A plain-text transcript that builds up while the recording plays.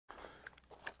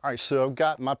All right, so I've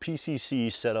got my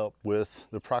PCC set up with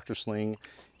the Proctor Sling,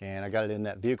 and I got it in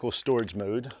that vehicle storage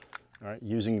mode, all right,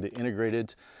 using the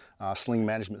integrated sling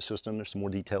management system. There's some more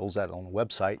details that on the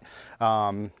website.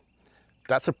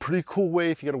 That's a pretty cool way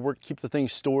if you got to keep the thing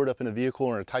stored up in a vehicle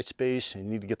or in a tight space and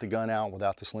you need to get the gun out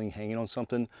without the sling hanging on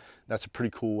something. That's a pretty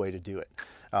cool way to do it.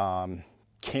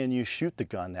 Can you shoot the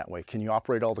gun that way? Can you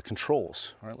operate all the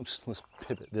controls? All right, let's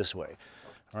pivot this way.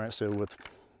 All right, so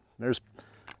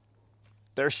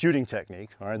there's shooting technique.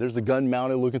 All right, there's the gun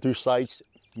mounted looking through sights.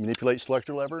 Manipulate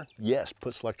selector lever? Yes.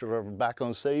 Put selector lever back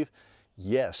on save?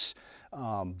 Yes.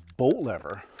 Bolt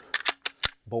lever.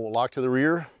 Bolt lock to the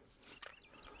rear.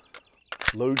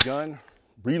 Load gun,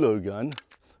 reload gun,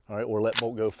 all right, or let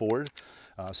bolt go forward.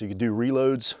 So you can do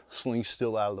reloads, sling's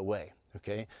still out of the way,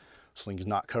 okay? Sling's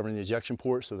not covering the ejection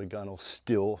port, so the gun will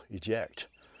still eject.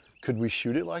 Could we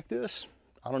shoot it like this?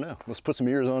 I don't know. Let's put some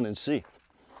ears on and see.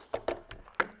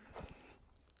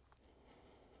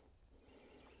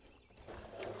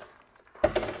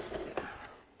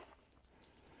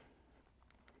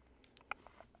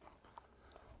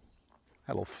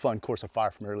 Had a little fun course of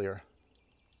fire from earlier.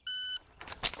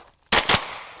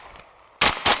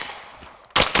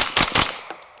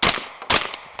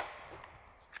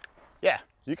 Yeah,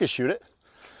 you can shoot it.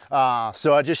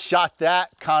 So I just shot that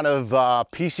kind of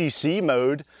PCC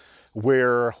mode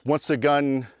where once the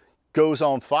gun goes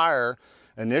on fire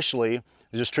initially,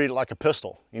 you just treat it like a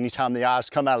pistol. Anytime the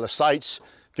eyes come out of the sights,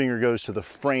 finger goes to the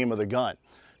frame of the gun.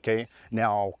 Okay,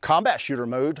 now combat shooter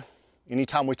mode,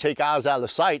 anytime we take eyes out of the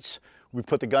sights, we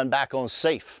put the gun back on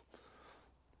safe.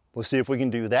 Let's see if we can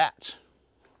do that.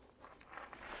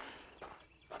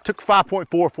 Took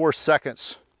 5.44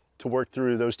 seconds to work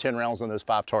through those 10 rounds on those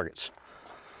 5 targets.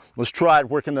 Let's try it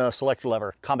working the selector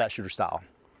lever, combat shooter style.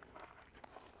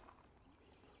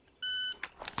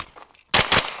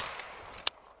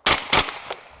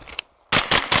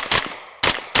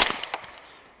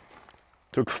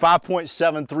 Took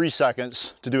 5.73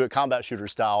 seconds to do it combat shooter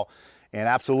style, and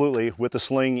absolutely with the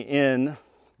sling in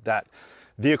that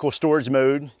vehicle storage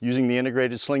mode using the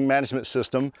integrated sling management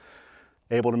system,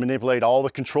 able to manipulate all the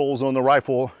controls on the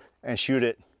rifle and shoot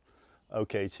it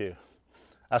okay too.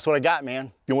 That's what I got, man.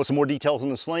 If you want some more details on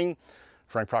the sling,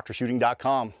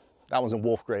 frankproctorshooting.com. That one's in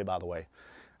wolf gray, by the way.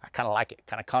 I kind of like it.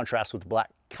 Kind of contrasts with the black.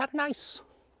 Kind of nice.